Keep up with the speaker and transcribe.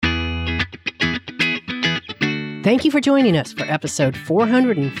Thank you for joining us for episode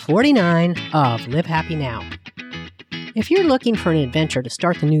 449 of Live Happy Now. If you're looking for an adventure to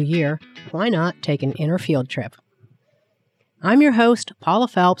start the new year, why not take an inner field trip? I'm your host, Paula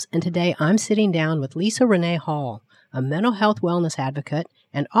Felps, and today I'm sitting down with Leesa Renee Hall, a mental health wellness advocate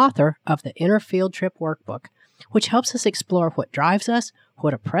and author of the Inner Field Trip Workbook, which helps us explore what drives us,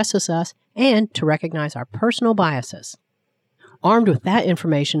 what oppresses us, and to recognize our personal biases. Armed with that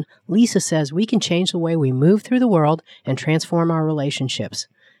information, Leesa says we can change the way we move through the world and transform our relationships,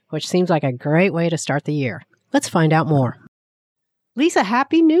 which seems like a great way to start the year. Let's find out more. Leesa,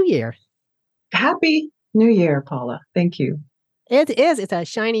 Happy New Year. Happy New Year, Paula. Thank you. It is. It's a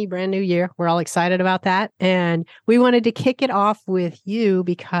shiny brand new year. We're all excited about that. And we wanted to kick it off with you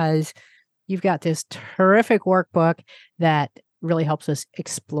because you've got this terrific workbook that really helps us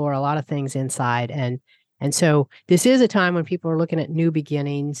explore a lot of things inside. And so this is a time when people are looking at new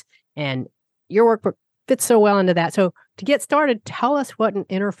beginnings, and your workbook fits so well into that. So to get started, tell us what an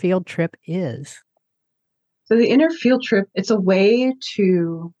inner field trip is. So the inner field trip, it's a way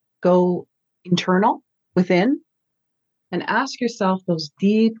to go internal within and ask yourself those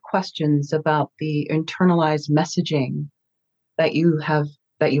deep questions about the internalized messaging that you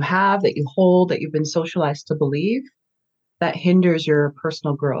hold, that you've been socialized to believe, that hinders your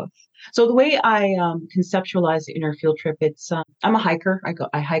personal growth. So the way I conceptualize the inner field trip, it's I'm a hiker.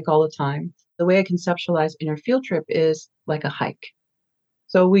 I hike all the time. The way I conceptualize inner field trip is like a hike.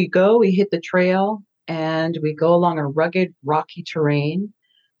 So we hit the trail, and we go along a rugged, rocky terrain,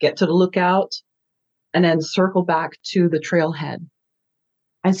 get to the lookout, and then circle back to the trailhead.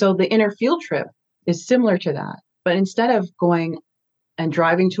 And so the inner field trip is similar to that. But instead of going and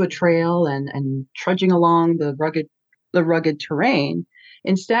driving to a trail and trudging along the rugged terrain,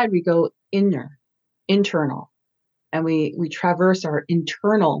 instead we go internal, and we traverse our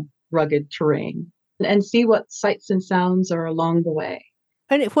internal rugged terrain and see what sights and sounds are along the way.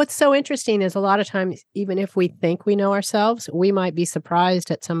 And what's so interesting is a lot of times, even if we think we know ourselves, we might be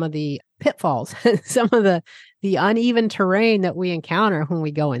surprised at some of the pitfalls, some of the uneven terrain that we encounter when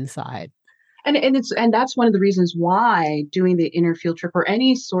we go inside. And that's one of the reasons why doing the inner field trip or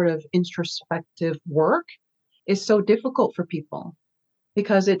any sort of introspective work is so difficult for people,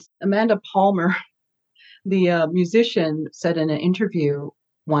 because it's Amanda Palmer, the musician, said in an interview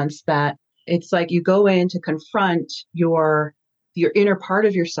once that it's like you go in to confront your inner part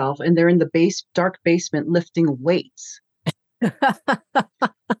of yourself, and they're in the dark basement lifting weights. And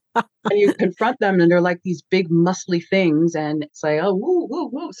you confront them, and they're like these big muscly things, and it's like, oh, woo, woo,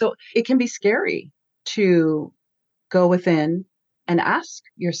 woo. So it can be scary to go within and ask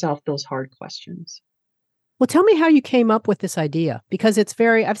yourself those hard questions. Well, tell me how you came up with this idea, because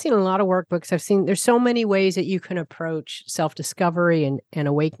I've seen a lot of workbooks. There's so many ways that you can approach self-discovery and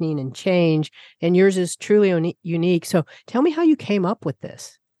awakening and change, and yours is truly unique. So tell me how you came up with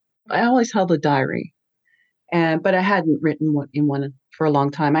this. I always held a diary, but I hadn't written in one for a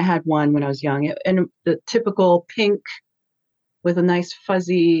long time. I had one when I was young, and the typical pink with a nice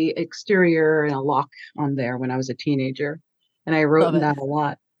fuzzy exterior and a lock on there when I was a teenager. And I wrote in that a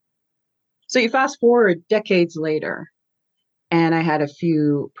lot. So you fast forward decades later, and I had a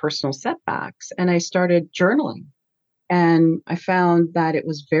few personal setbacks, and I started journaling, and I found that it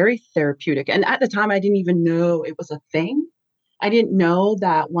was very therapeutic. And at the time, I didn't even know it was a thing. I didn't know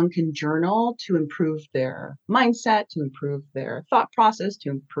that one can journal to improve their mindset, to improve their thought process, to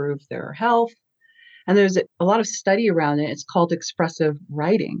improve their health. And there's a lot of study around it. It's called expressive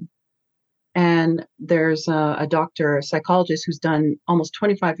writing. And there's a doctor, a psychologist, who's done almost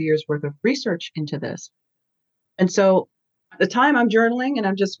 25 years worth of research into this. And so at the time I'm journaling, and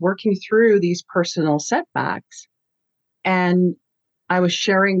I'm just working through these personal setbacks. And I was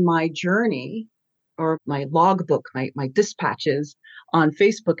sharing my journey, or my logbook, my dispatches on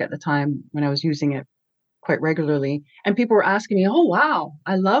Facebook at the time when I was using it quite regularly. And people were asking me, oh, wow,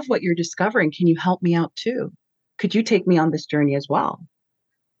 I love what you're discovering. Can you help me out too? Could you take me on this journey as well?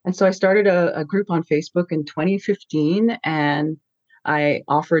 And so I started a group on Facebook in 2015, and I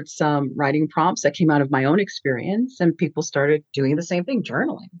offered some writing prompts that came out of my own experience, and people started doing the same thing,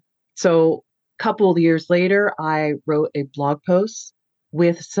 journaling. So a couple of years later, I wrote a blog post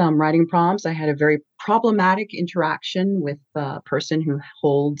with some writing prompts. I had a very problematic interaction with a person who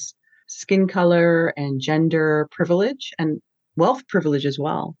holds skin color and gender privilege and wealth privilege as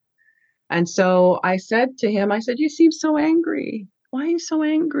well. And so I said to him, you seem so angry. Why are you so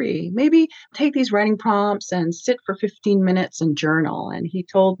angry? Maybe take these writing prompts and sit for 15 minutes and journal. And he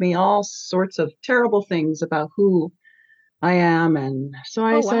told me all sorts of terrible things about who I am. And so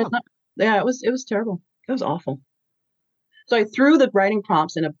I said, yeah, it was terrible. It was awful. So I threw the writing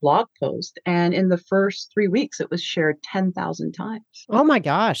prompts in a blog post, and in the first 3 weeks, it was shared 10,000 times. Oh my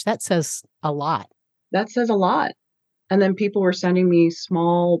gosh, that says a lot. That says a lot. And then people were sending me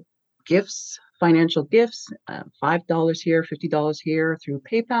small gifts, financial gifts, $5 here, $50 here through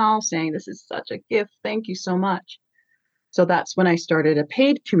PayPal, saying, "This is such a gift. Thank you so much." So that's when I started a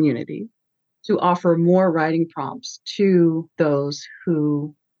paid community to offer more writing prompts to those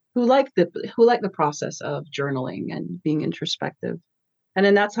who like the process of journaling and being introspective. And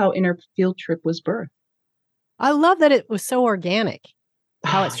then that's how Inner Field Trip was birthed. I love that it was so organic.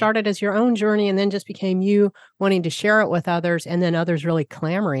 How it started as your own journey and then just became you wanting to share it with others and then others really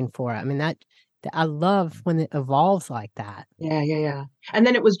clamoring for it. I mean, that I love when it evolves like that. Yeah. And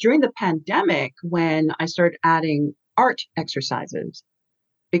then it was during the pandemic when I started adding art exercises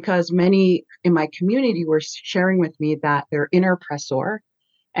because many in my community were sharing with me that their inner oppressor,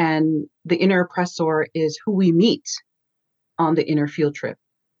 and the inner oppressor is who we meet on the inner field trip.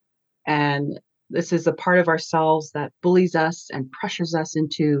 And this is a part of ourselves that bullies us and pressures us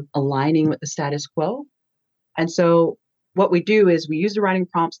into aligning with the status quo. And so what we do is we use the writing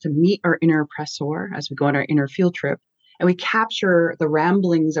prompts to meet our inner oppressor as we go on our inner field trip. And we capture the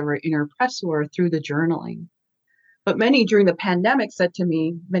ramblings of our inner oppressor through the journaling. But many during the pandemic said to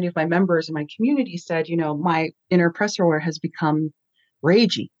me, many of my members in my community said, my inner oppressor has become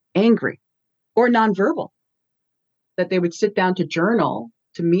ragey, angry, or nonverbal, that they would sit down to journal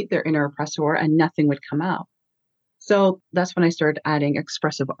to meet their inner oppressor and nothing would come out. So that's when I started adding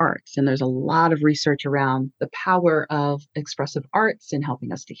expressive arts. And there's a lot of research around the power of expressive arts in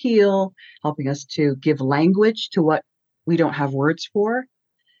helping us to heal, helping us to give language to what we don't have words for.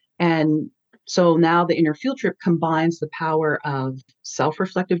 And so now the inner field trip combines the power of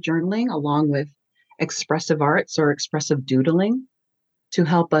self-reflective journaling along with expressive arts or expressive doodling to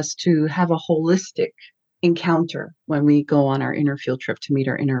help us to have a holistic encounter when we go on our inner field trip to meet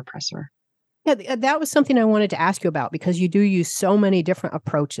our inner oppressor. Yeah, that was something I wanted to ask you about because you do use so many different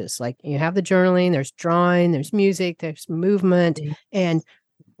approaches. Like you have the journaling, there's drawing, there's music, there's movement. And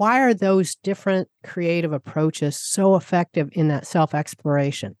why are those different creative approaches so effective in that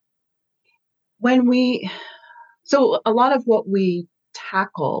self-exploration? So a lot of what we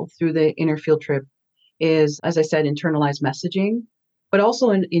tackle through the inner field trip is, as I said, internalized messaging, but also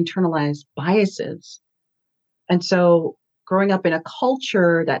internalized biases. And so growing up in a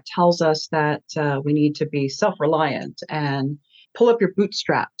culture that tells us that we need to be self-reliant and pull up your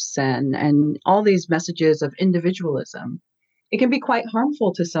bootstraps and all these messages of individualism, it can be quite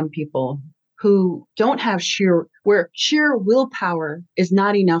harmful to some people who don't have sheer willpower is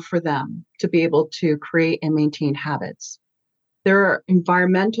not enough for them to be able to create and maintain habits. There are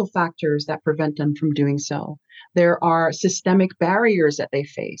environmental factors that prevent them from doing so. There are systemic barriers that they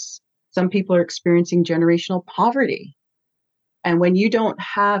face. Some people are experiencing generational poverty. And when you don't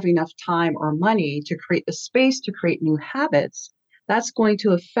have enough time or money to create the space to create new habits, that's going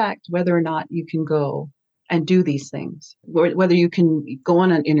to affect whether or not you can go and do these things, whether you can go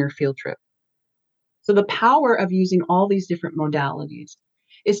on an inner field trip. So the power of using all these different modalities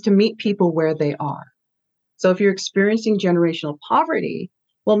is to meet people where they are. So if you're experiencing generational poverty,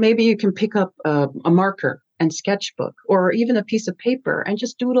 well, maybe you can pick up a marker and sketchbook or even a piece of paper and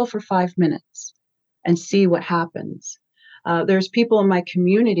just doodle for 5 minutes and see what happens. There's people in my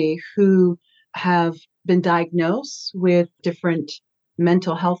community who have been diagnosed with different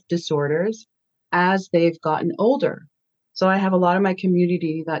mental health disorders as they've gotten older. So I have a lot of my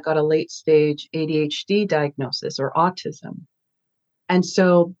community that got a late stage ADHD diagnosis or autism. And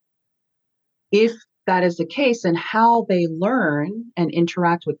so if that is the case, then how they learn and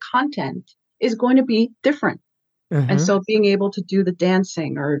interact with content is going to be different. And so being able to do the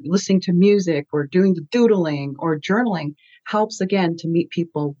dancing or listening to music or doing the doodling or journaling helps, again, to meet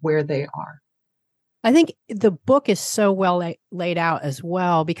people where they are. I think the book is so well laid out as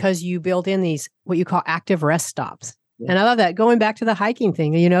well because you build in these, what you call active rest stops. And I love that. Going back to the hiking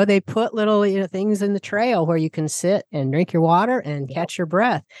thing, they put little things in the trail where you can sit and drink your water and catch your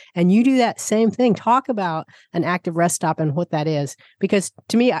breath. And you do that same thing. Talk about an active rest stop and what that is. Because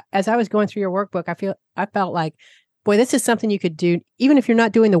to me, as I was going through your workbook, I felt like, boy, this is something you could do. Even if you're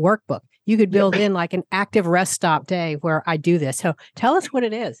not doing the workbook, you could build in like an active rest stop day where I do this. So tell us what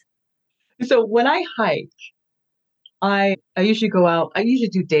it is. So when I hike, I usually go out. I usually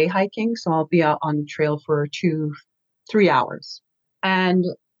do day hiking. So I'll be out on the trail for 2-3 hours. And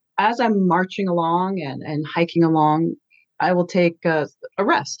as I'm marching along and hiking along, I will take a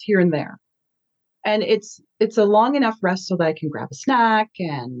rest here and there. And it's a long enough rest so that I can grab a snack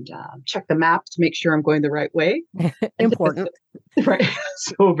and check the map to make sure I'm going the right way. Important. Right.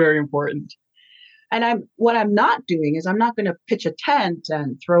 So very important. And what I'm not doing is I'm not going to pitch a tent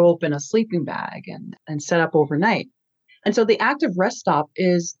and throw open a sleeping bag and set up overnight. And so the active rest stop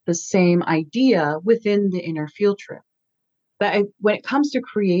is the same idea within the inner field trip. But when it comes to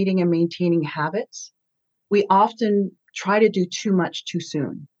creating and maintaining habits, we often try to do too much too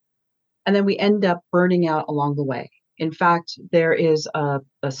soon. And then we end up burning out along the way. In fact, there is a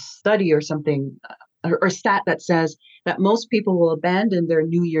study or something, or stat that says that most people will abandon their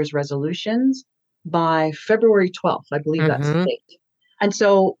New Year's resolutions by February 12th. I believe that's the date. And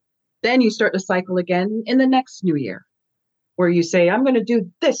so then you start the cycle again in the next new year, where you say, I'm going to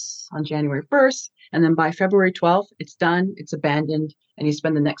do this on January 1st. And then by February 12th, it's done, it's abandoned, and you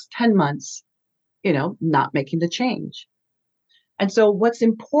spend the next 10 months, not making the change. And so what's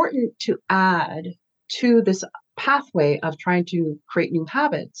important to add to this pathway of trying to create new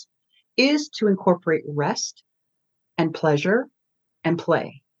habits is to incorporate rest and pleasure and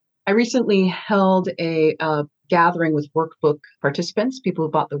play. I recently held a gathering with workbook participants, people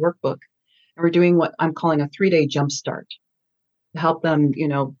who bought the workbook, and we're doing what I'm calling a 3-day jumpstart to help them,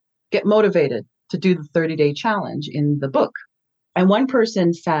 get motivated to do the 30-day challenge in the book. And one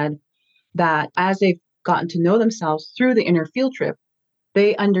person said that as they've gotten to know themselves through the inner field trip,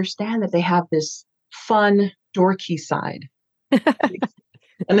 they understand that they have this fun, dorky side.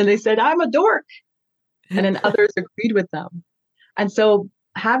 And then they said, I'm a dork. And then others agreed with them. And so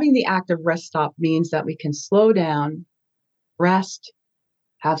having the active rest stop means that we can slow down, rest,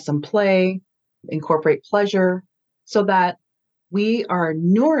 have some play, incorporate pleasure, so that we are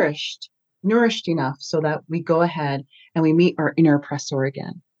nourished enough so that we go ahead and we meet our inner oppressor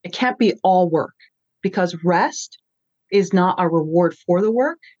again. It can't be all work, because rest is not a reward for the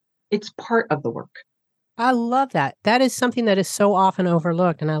work. It's part of the work. I love that. That is something that is so often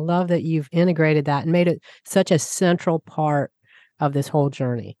overlooked. And I love that you've integrated that and made it such a central part of this whole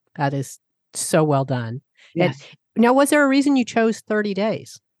journey. That is so well done. Yes. And now, was there a reason you chose 30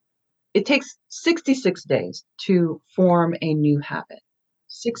 days? It takes 66 days to form a new habit.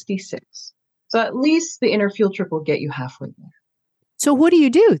 66. So at least the inner field trip will get you halfway there. So what do?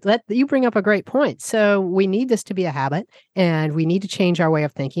 You bring up a great point. So we need this to be a habit and we need to change our way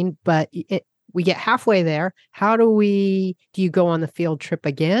of thinking, but we get halfway there. How do you go on the field trip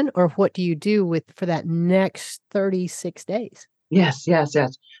again? Or what do you do for that next 36 days? Yes.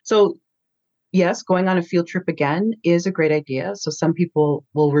 So yes, going on a field trip again is a great idea. So some people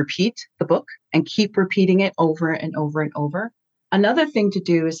will repeat the book and keep repeating it over and over and over. Another thing to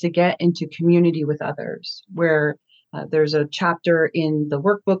do is to get into community with others, where there's a chapter in the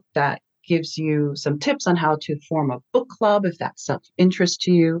workbook that gives you some tips on how to form a book club if that's of interest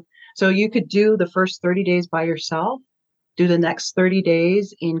to you. So you could do the first 30 days by yourself, do the next 30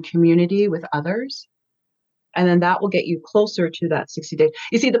 days in community with others, and then that will get you closer to that 60 days.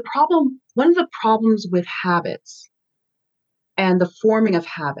 You see, one of the problems with habits and the forming of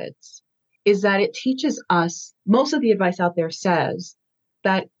habits is that it teaches us, most of the advice out there says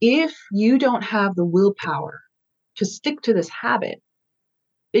that if you don't have the willpower to stick to this habit,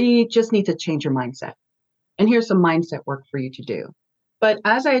 then you just need to change your mindset. And here's some mindset work for you to do. But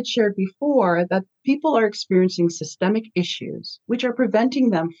as I had shared before, that people are experiencing systemic issues, which are preventing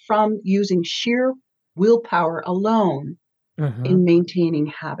them from using sheer willpower alone in maintaining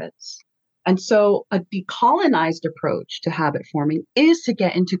habits. And so a decolonized approach to habit forming is to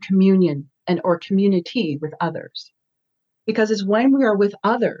get into communion or community with others. Because it's when we are with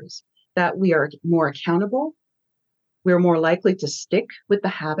others that we are more accountable, we're more likely to stick with the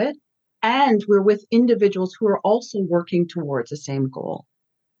habit, and we're with individuals who are also working towards the same goal.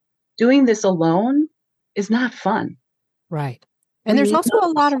 Doing this alone is not fun. Right. And there's also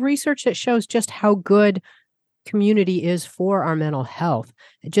a lot of research that shows just how good community is for our mental health.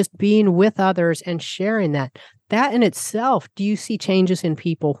 Just being with others and sharing that in itself, do you see changes in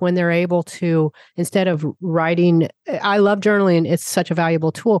people when they're able to, instead of writing, I love journaling, it's such a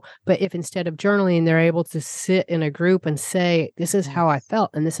valuable tool, but if instead of journaling, they're able to sit in a group and say, this is how I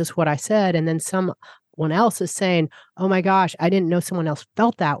felt and this is what I said, and then someone else is saying, oh my gosh, I didn't know someone else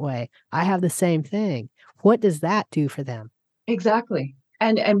felt that way. I have the same thing. What does that do for them? Exactly.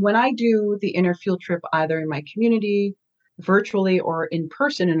 And when I do the inner field trip, either in my community, virtually, or in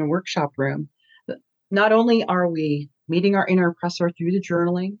person in a workshop room, not only are we meeting our inner oppressor through the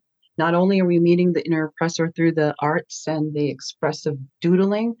journaling, not only are we meeting the inner oppressor through the arts and the expressive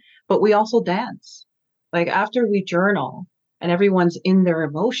doodling, but we also dance. Like after we journal and everyone's in their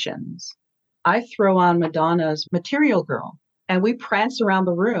emotions, I throw on Madonna's Material Girl and we prance around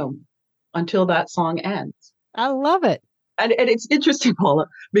the room until that song ends. I love it. And it's interesting, Paula,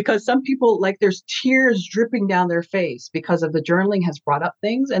 because some people, like, there's tears dripping down their face because of the journaling has brought up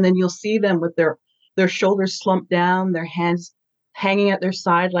things. And then you'll see them with their their shoulders slumped down, their hands hanging at their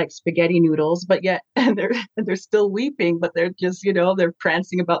side like spaghetti noodles, but yet and they're still weeping, but they're just, they're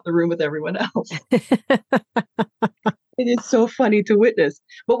prancing about the room with everyone else. It is so funny to witness.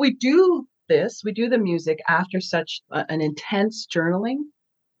 But we do the music after such an intense journaling,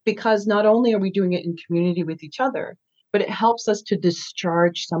 because not only are we doing it in community with each other, but it helps us to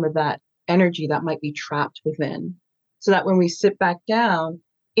discharge some of that energy that might be trapped within. So that when we sit back down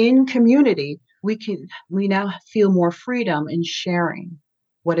in community, we now feel more freedom in sharing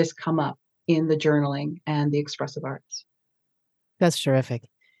what has come up in the journaling and the expressive arts. That's terrific.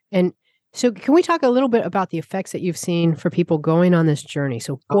 And so can we talk a little bit about the effects that you've seen for people going on this journey?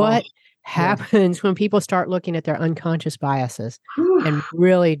 So what happens when people start looking at their unconscious biases and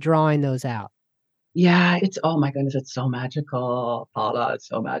really drawing those out? Yeah, oh my goodness, it's so magical, Paula. It's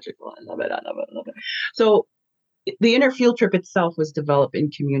so magical. I love it. I love it. I love it. So the inner field trip itself was developed in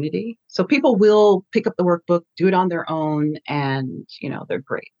community. So people will pick up the workbook, do it on their own, and they're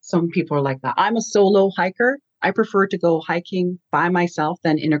great. Some people are like that. I'm a solo hiker. I prefer to go hiking by myself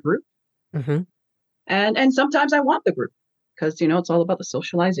than in a group. Mm-hmm. And sometimes I want the group because it's all about the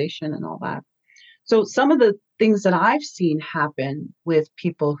socialization and all that. So some of the things that I've seen happen with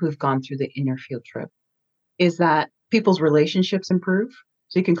people who've gone through the inner field trip is that people's relationships improve.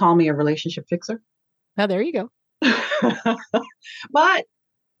 So you can call me a relationship fixer. Oh, there you go. But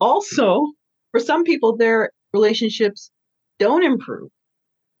also, for some people, their relationships don't improve.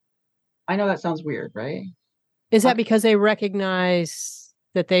 I know that sounds weird, right? Is that because they recognize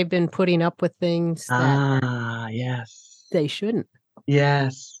that they've been putting up with things that yes, they shouldn't?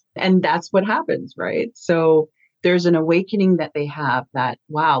 Yes. And that's what happens, right? So there's an awakening that they have that,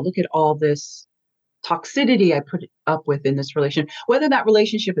 wow, look at all this toxicity I put up with in this relationship, whether that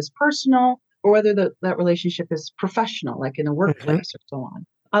relationship is personal or whether that relationship is professional, like in a workplace or so on.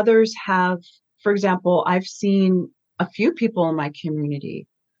 Others have, for example, I've seen a few people in my community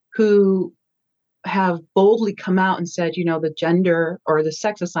who have boldly come out and said, the gender or the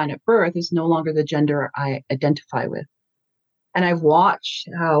sex assigned at birth is no longer the gender I identify with. And I've watched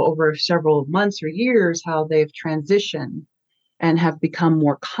how over several months or years, how they've transitioned and have become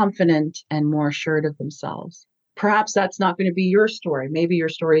more confident and more assured of themselves. Perhaps that's not going to be your story. Maybe your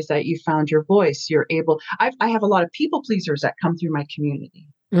story is that you found your voice. I have a lot of people pleasers that come through my community.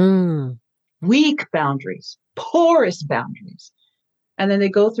 Weak boundaries, porous boundaries. And then they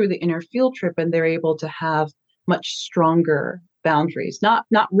go through the inner field trip and they're able to have much stronger boundaries, not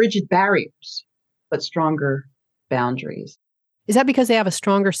rigid barriers, but stronger boundaries. Is that because they have a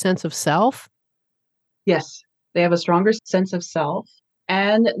stronger sense of self? Yes, they have a stronger sense of self,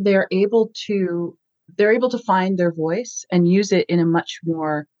 and they're able to find their voice and use it in a much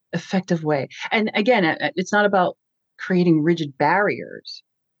more effective way. And again, it's not about creating rigid barriers.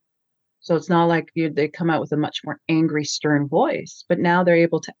 So it's not like they come out with a much more angry, stern voice, but now they're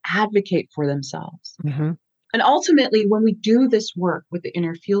able to advocate for themselves. Mm-hmm. And ultimately, when we do this work with the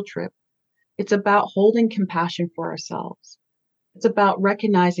inner field trip, it's about holding compassion for ourselves. It's about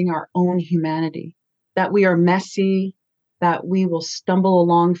recognizing our own humanity, that we are messy, that we will stumble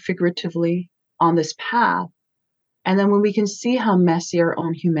along figuratively on this path. And then when we can see how messy our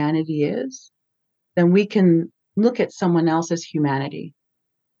own humanity is, then we can look at someone else's humanity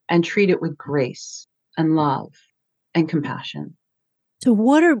and treat it with grace and love and compassion. So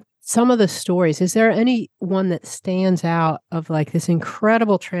what are some of the stories? Is there any one that stands out of like this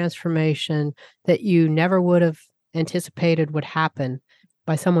incredible transformation that you never would have anticipated would happen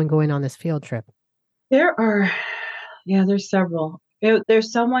by someone going on this field trip? There's several.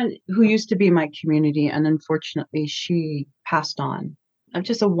 There's someone who used to be in my community, and unfortunately she passed on. I'm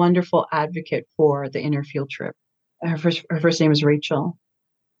just a wonderful advocate for the inner field trip. Her first name is Rachel.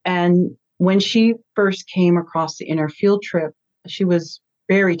 And when she first came across the inner field trip, she was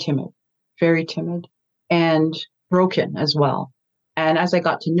very timid, and broken as well. And as I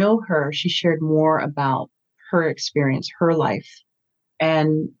got to know her, she shared more about her experience, her life,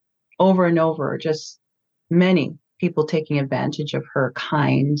 and over, just many people taking advantage of her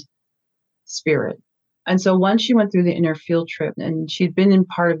kind spirit. And so once she went through the inner field trip, and she'd been in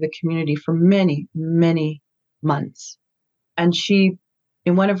part of the community for many, many months. And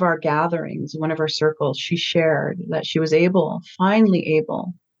in one of our gatherings, one of our circles, she shared that she was finally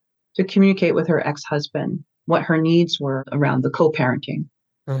able to communicate with her ex-husband what her needs were around the co-parenting.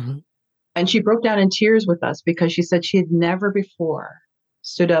 Mm-hmm. And she broke down in tears with us because she said she had never before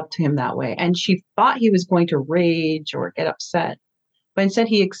stood up to him that way. And she thought he was going to rage or get upset, but instead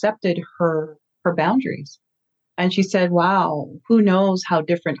he accepted her boundaries. And she said, wow, who knows how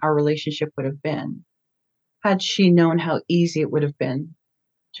different our relationship would have been had she known how easy it would have been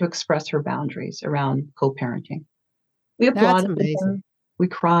to express her boundaries around co-parenting. We That's applauded her. amazing. We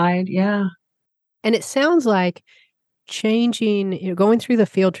cried. Yeah. And it sounds like changing, going through the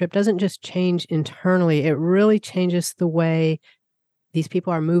field trip doesn't just change internally, it really changes the way these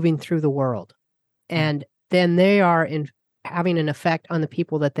people are moving through the world. And then they are having an effect on the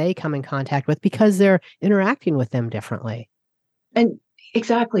people that they come in contact with because they're interacting with them differently. And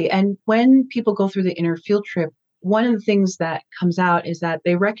exactly. And when people go through the inner field trip, one of the things that comes out is that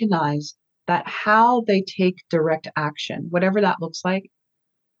they recognize that how they take direct action, whatever that looks like,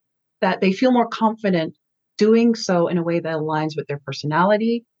 that they feel more confident doing so in a way that aligns with their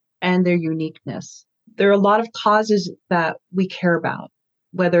personality and their uniqueness. There are a lot of causes that we care about,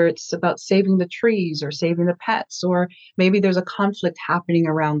 whether it's about saving the trees or saving the pets, or maybe there's a conflict happening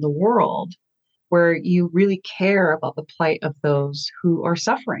around the world where you really care about the plight of those who are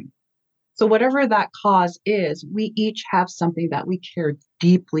suffering. So whatever that cause is, we each have something that we care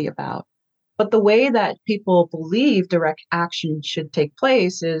deeply about. But the way that people believe direct action should take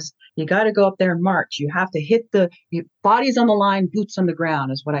place is you got to go up there and march. You have to hit bodies on the line, boots on the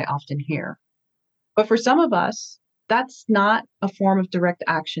ground is what I often hear. But for some of us, that's not a form of direct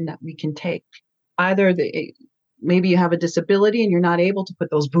action that we can take. Either maybe you have a disability and you're not able to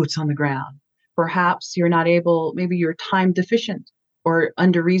put those boots on the ground. Perhaps you're not able, maybe you're time deficient or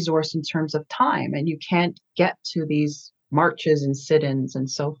under-resourced in terms of time, and you can't get to these marches and sit-ins and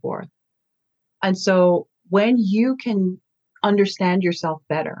so forth. And so when you can understand yourself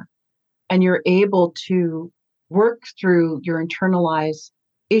better and you're able to work through your internalized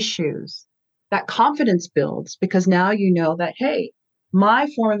issues, that confidence builds because now you know that, hey, my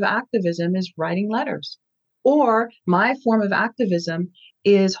form of activism is writing letters, or my form of activism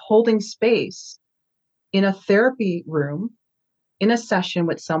is holding space in a therapy room, in a session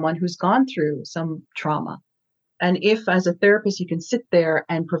with someone who's gone through some trauma. And if as a therapist, you can sit there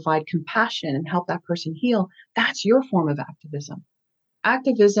and provide compassion and help that person heal, that's your form of activism.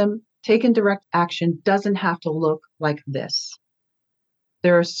 Activism, taken direct action, doesn't have to look like this.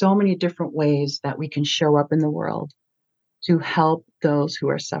 There are so many different ways that we can show up in the world to help those who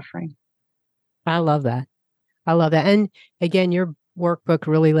are suffering. I love that. I love that. And again, your workbook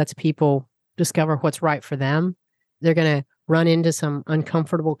really lets people discover what's right for them. They're going to run into some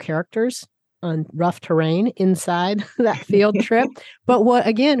uncomfortable characters on rough terrain inside that field trip. But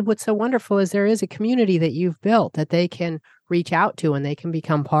what's so wonderful is there is a community that you've built that they can reach out to and they can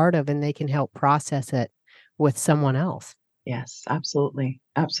become part of and they can help process it with someone else. Yes, absolutely.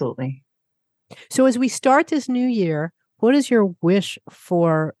 Absolutely. So as we start this new year, what is your wish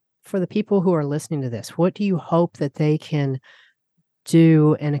for the people who are listening to this? What do you hope that they can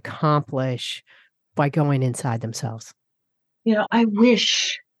do and accomplish by going inside themselves? What I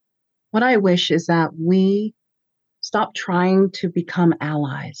wish is that we stop trying to become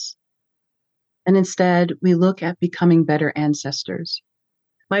allies. And instead, we look at becoming better ancestors.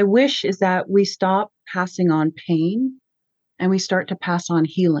 My wish is that we stop passing on pain and we start to pass on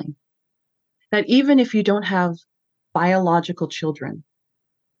healing. That even if you don't have biological children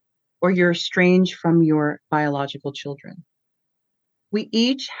or you're estranged from your biological children, we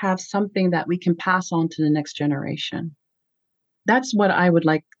each have something that we can pass on to the next generation. That's what I would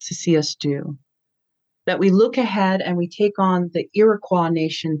like to see us do. That we look ahead and we take on the Iroquois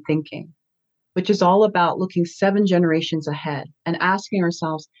nation thinking, which is all about looking 7 generations ahead and asking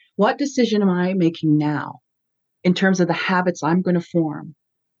ourselves, what decision am I making now in terms of the habits I'm going to form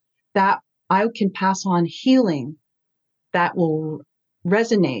that I can pass on healing that will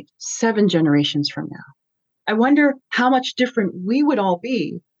resonate 7 generations from now? I wonder how much different we would all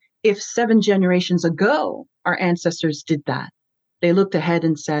be if 7 generations ago our ancestors did that. They looked ahead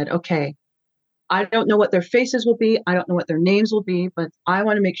and said, okay, I don't know what their faces will be. I don't know what their names will be, but I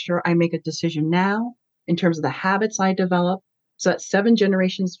want to make sure I make a decision now in terms of the habits I develop so that 7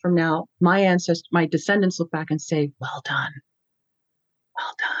 generations from now, my descendants look back and say, well done.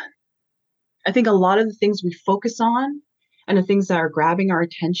 Well done. I think a lot of the things we focus on and the things that are grabbing our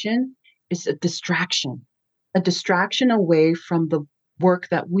attention is a distraction away from the work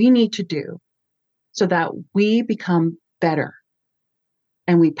that we need to do so that we become better.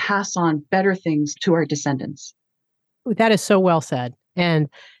 And we pass on better things to our descendants. That is so well said. And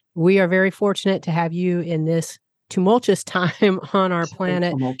we are very fortunate to have you in this tumultuous time on our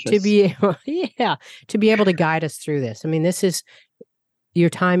planet to be able to guide us through this. I mean, this is your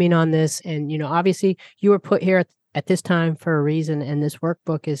timing on this. And, obviously you were put here at this time for a reason. And this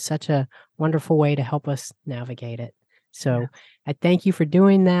workbook is such a wonderful way to help us navigate it. So I thank you for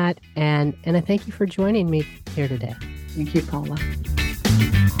doing that. And I thank you for joining me here today. Thank you, Paula.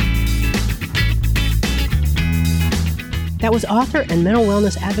 That was author and mental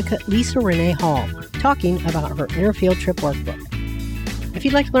wellness advocate Leesa Renee Hall talking about her inner field trip workbook. If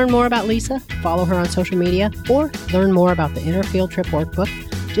you'd like to learn more about Leesa, follow her on social media, or learn more about the inner field trip workbook,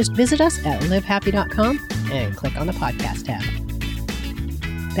 just visit us at livehappy.com and click on the podcast tab.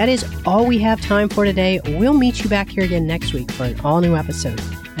 That is all we have time for today. We'll meet you back here again next week for an all-new episode.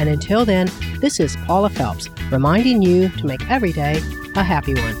 And until then, this is Paula Felps reminding you to make every day a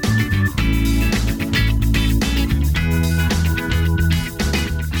happy one.